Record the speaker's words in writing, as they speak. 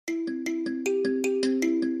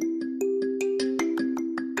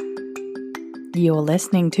You're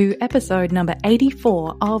listening to episode number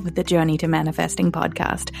 84 of the Journey to Manifesting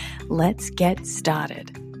podcast. Let's get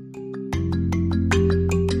started.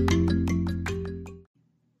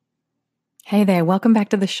 Hey there, welcome back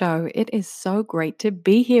to the show. It is so great to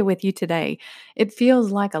be here with you today. It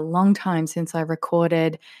feels like a long time since I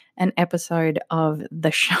recorded an episode of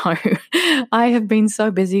the show. I have been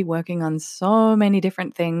so busy working on so many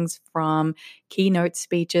different things, from keynote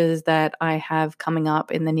speeches that I have coming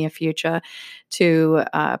up in the near future to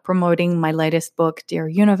promoting my latest book, Dear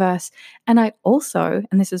Universe. And I also,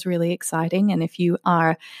 and this is really exciting, and if you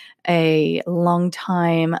are a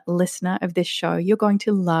long-time listener of this show, you're going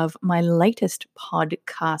to love my latest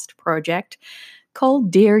podcast project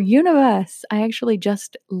called Dear Universe. I actually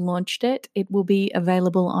just launched it. It will be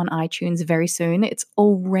available on iTunes very soon. It's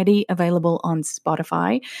already available on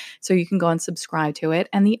Spotify, so you can go and subscribe to it.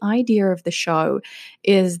 And the idea of the show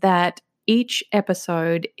is that each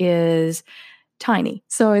episode is tiny.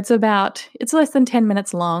 So it's less than 10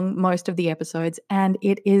 minutes long, most of the episodes, and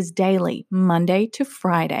it is daily, Monday to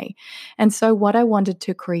Friday. And so what I wanted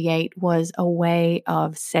to create was a way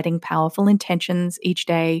of setting powerful intentions each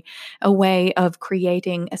day, a way of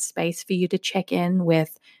creating a space for you to check in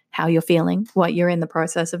with how you're feeling, what you're in the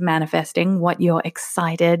process of manifesting, what you're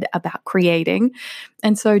excited about creating.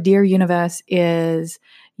 And so Dear Universe is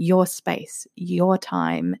your space, your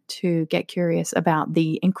time to get curious about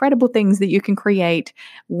the incredible things that you can create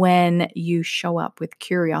when you show up with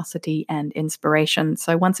curiosity and inspiration.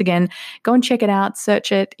 So once again, go and check it out,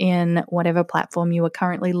 search it in whatever platform you are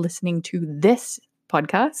currently listening to this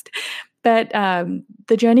podcast. But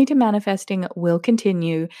the journey to manifesting will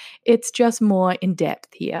continue. It's just more in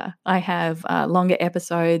depth here. I have longer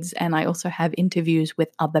episodes, and I also have interviews with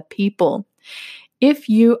other people. If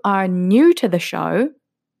you are new to the show,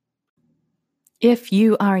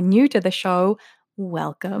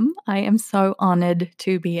 welcome. I am so honored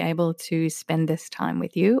to be able to spend this time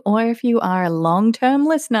with you. Or if you are a long-term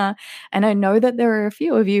listener, and I know that there are a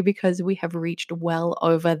few of you because we have reached well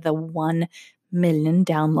over the 1 million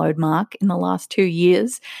download mark in the last 2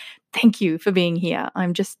 years. Thank you for being here.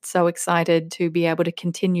 I'm just so excited to be able to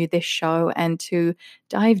continue this show and to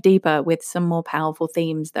dive deeper with some more powerful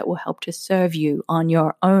themes that will help to serve you on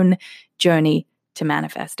your own journey to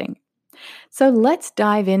manifesting. So let's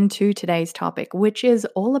dive into today's topic, which is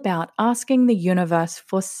all about asking the universe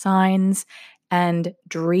for signs and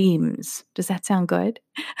dreams. Does that sound good?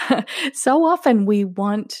 So often we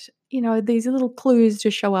want, these little clues to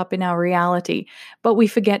show up in our reality, but we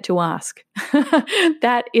forget to ask.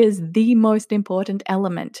 That is the most important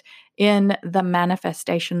element in the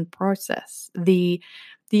manifestation process. The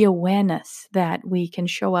awareness that we can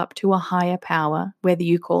show up to a higher power, whether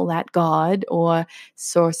you call that God or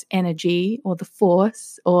source energy or the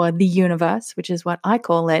force or the universe, which is what I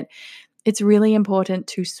call it. It's really important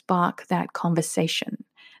to spark that conversation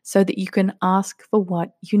so that you can ask for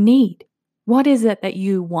what you need. What is it that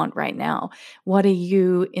you want right now? What are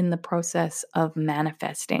you in the process of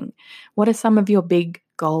manifesting? What are some of your big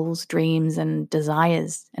goals, dreams, and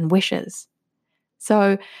desires and wishes?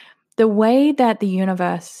 So the way that the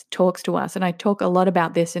universe talks to us, and I talk a lot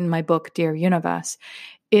about this in my book, Dear Universe,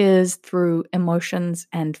 is through emotions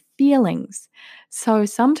and feelings. So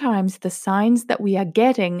sometimes the signs that we are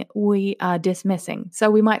getting, we are dismissing. So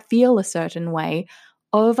we might feel a certain way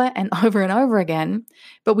over and over and over again,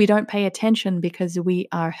 but we don't pay attention because we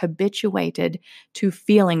are habituated to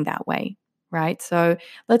feeling that way, right? So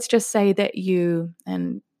let's just say that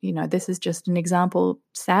this is just an example,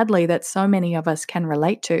 sadly, that so many of us can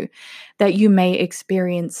relate to, that you may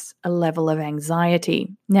experience a level of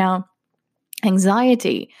anxiety. Now,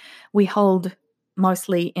 anxiety we hold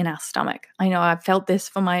mostly in our stomach. I know I've felt this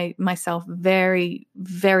for myself very,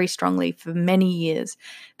 very strongly for many years,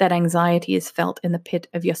 that anxiety is felt in the pit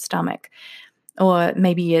of your stomach. Or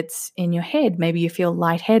maybe it's in your head. Maybe you feel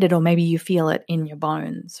lightheaded, or maybe you feel it in your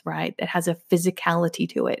bones, right? It has a physicality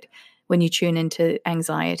to it when you tune into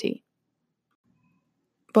anxiety.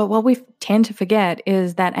 But what we tend to forget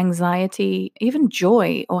is that anxiety, even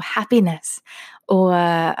joy or happiness or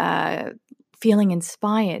feeling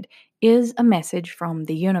inspired, is a message from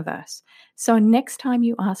the universe. So next time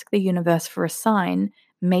you ask the universe for a sign,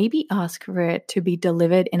 maybe ask for it to be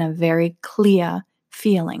delivered in a very clear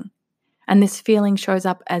feeling. And this feeling shows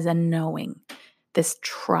up as a knowing, this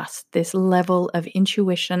trust, this level of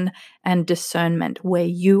intuition and discernment where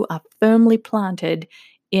you are firmly planted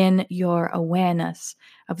in your awareness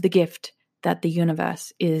of the gift that the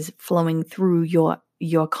universe is flowing through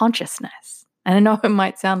your consciousness. And I know it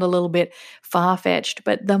might sound a little bit far-fetched,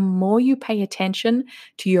 but the more you pay attention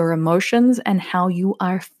to your emotions and how you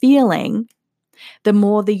are feeling, the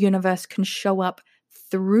more the universe can show up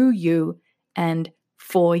through you and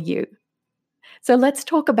for you. So let's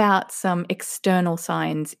talk about some external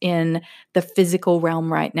signs in the physical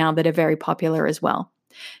realm right now that are very popular as well.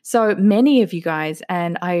 So many of you guys,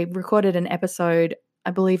 and I recorded an episode,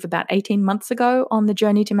 I believe about 18 months ago on the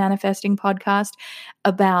Journey to Manifesting podcast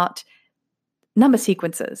about number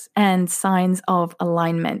sequences and signs of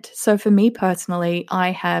alignment. So for me personally,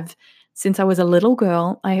 since I was a little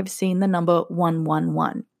girl, I have seen the number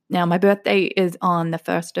 111. Now, my birthday is on the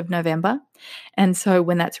 1st of November. And so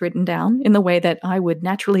when that's written down in the way that I would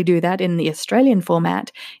naturally do that in the Australian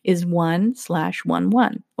format is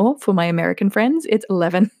 1/11. Or for my American friends, it's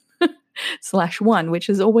 11/1, which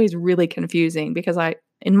is always really confusing because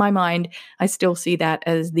in my mind, I still see that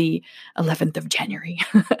as the 11th of January,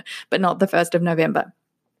 but not the 1st of November.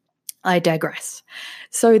 I digress.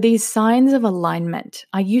 So these signs of alignment,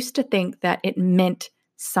 I used to think that it meant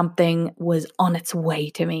something was on its way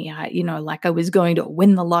to me, like I was going to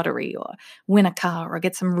win the lottery or win a car or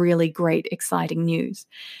get some really great, exciting news.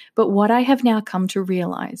 But what I have now come to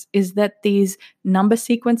realize is that these number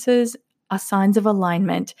sequences are signs of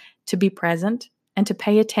alignment to be present and to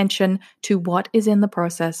pay attention to what is in the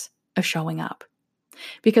process of showing up.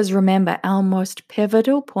 Because remember, our most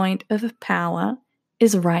pivotal point of power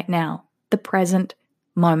is right now, the present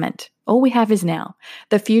moment. All we have is now.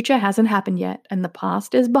 The future hasn't happened yet, and the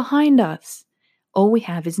past is behind us. All we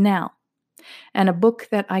have is now. And a book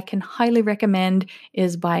that I can highly recommend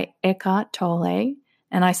is by Eckhart Tolle.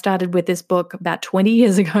 And I started with this book about 20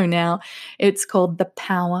 years ago now. It's called The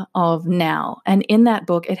Power of Now. And in that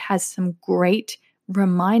book, it has some great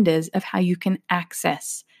reminders of how you can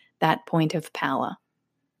access that point of power.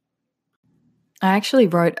 I actually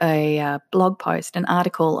wrote a blog post, an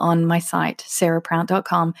article on my site,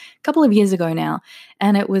 sarahprout.com, a couple of years ago now,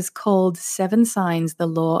 and it was called 7 Signs the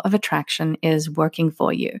Law of Attraction is Working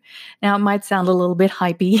for You. Now, it might sound a little bit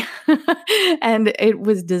hypey, and it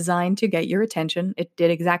was designed to get your attention. It did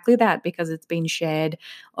exactly that because it's been shared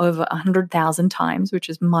over 100,000 times, which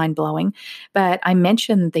is mind-blowing. But I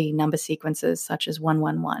mentioned the number sequences such as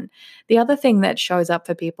 111. The other thing that shows up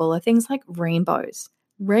for people are things like rainbows.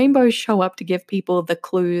 Rainbows show up to give people the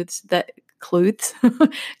clues that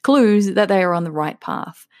they are on the right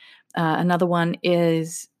path. Another one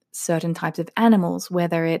is certain types of animals,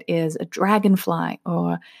 whether it is a dragonfly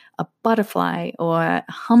or a butterfly or a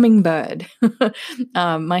hummingbird.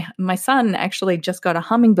 My son actually just got a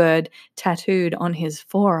hummingbird tattooed on his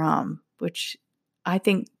forearm, which I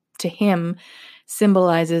think to him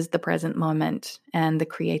symbolizes the present moment and the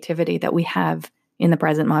creativity that we have in the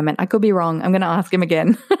present moment. I could be wrong. I'm going to ask him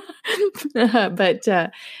again. But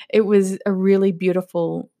it was a really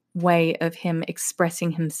beautiful way of him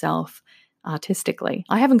expressing himself artistically.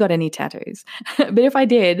 I haven't got any tattoos, but if I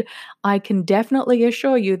did, I can definitely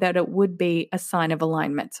assure you that it would be a sign of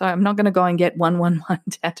alignment. So I'm not going to go and get 111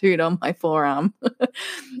 tattooed on my forearm.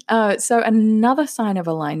 So another sign of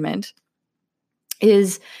alignment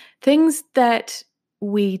is things that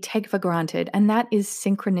we take for granted, and that is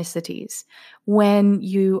synchronicities. When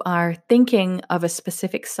you are thinking of a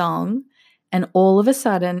specific song and all of a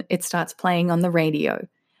sudden it starts playing on the radio,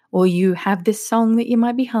 or you have this song that you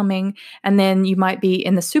might be humming and then you might be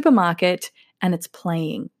in the supermarket and it's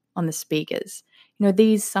playing on the speakers.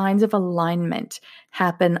 These signs of alignment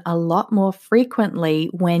happen a lot more frequently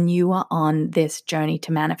when you are on this journey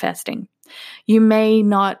to manifesting. You may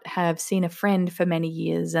not have seen a friend for many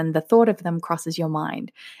years and the thought of them crosses your mind.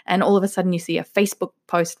 And all of a sudden you see a Facebook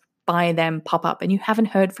post by them pop up and you haven't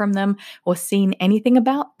heard from them or seen anything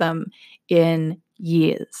about them in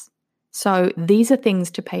years. So these are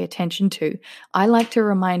things to pay attention to. I like to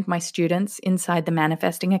remind my students inside the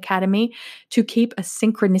Manifesting Academy to keep a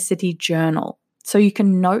synchronicity journal. So you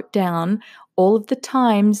can note down all of the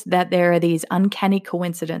times that there are these uncanny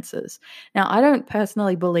coincidences. Now, I don't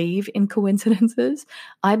personally believe in coincidences.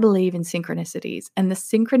 I believe in synchronicities. And the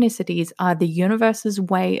synchronicities are the universe's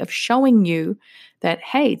way of showing you that,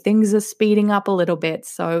 hey, things are speeding up a little bit.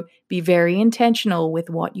 So be very intentional with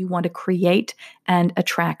what you want to create and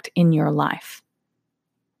attract in your life.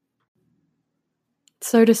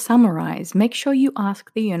 So to summarize, make sure you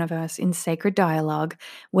ask the universe in sacred dialogue,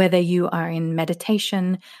 whether you are in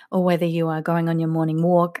meditation or whether you are going on your morning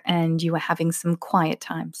walk and you are having some quiet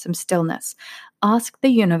time, some stillness. Ask the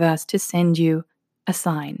universe to send you a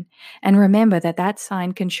sign. And remember that that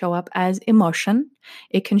sign can show up as emotion,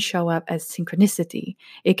 it can show up as synchronicity,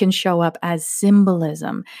 it can show up as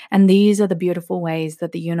symbolism. And these are the beautiful ways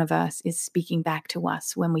that the universe is speaking back to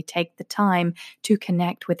us when we take the time to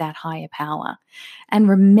connect with that higher power. And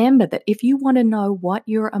remember that if you want to know what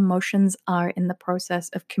your emotions are in the process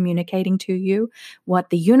of communicating to you,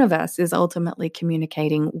 what the universe is ultimately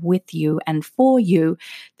communicating with you and for you,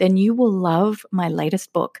 then you will love my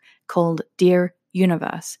latest book called Dear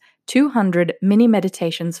Universe, 200 mini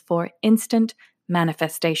meditations for instant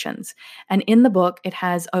manifestations. And in the book, it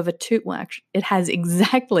has it has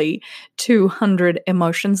exactly 200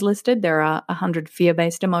 emotions listed. There are 100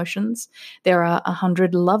 fear-based emotions. There are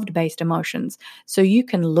 100 loved-based emotions. So you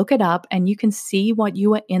can look it up and you can see what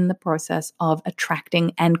you are in the process of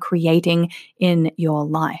attracting and creating in your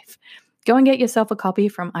life. Go and get yourself a copy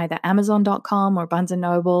from either Amazon.com or Barnes &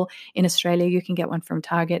 Noble. In Australia, you can get one from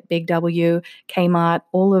Target, Big W, Kmart,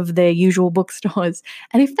 all of the usual bookstores.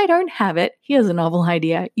 And if they don't have it, here's a novel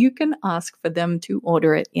idea. You can ask for them to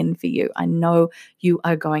order it in for you. I know you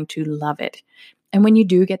are going to love it. And when you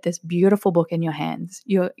do get this beautiful book in your hands,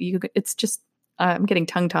 it's just I'm getting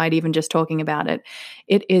tongue-tied even just talking about it.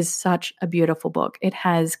 It is such a beautiful book. It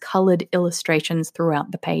has colored illustrations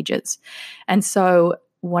throughout the pages. And so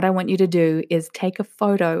what I want you to do is take a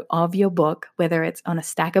photo of your book, whether it's on a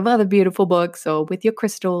stack of other beautiful books or with your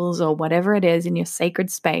crystals or whatever it is in your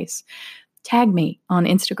sacred space. Tag me on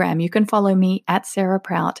Instagram. You can follow me at Sarah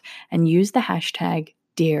Prout and use the hashtag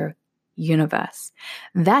Dear Universe.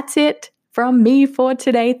 That's it from me for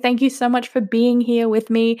today. Thank you so much for being here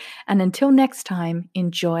with me. And until next time,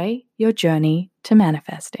 enjoy your journey to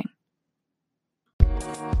manifesting.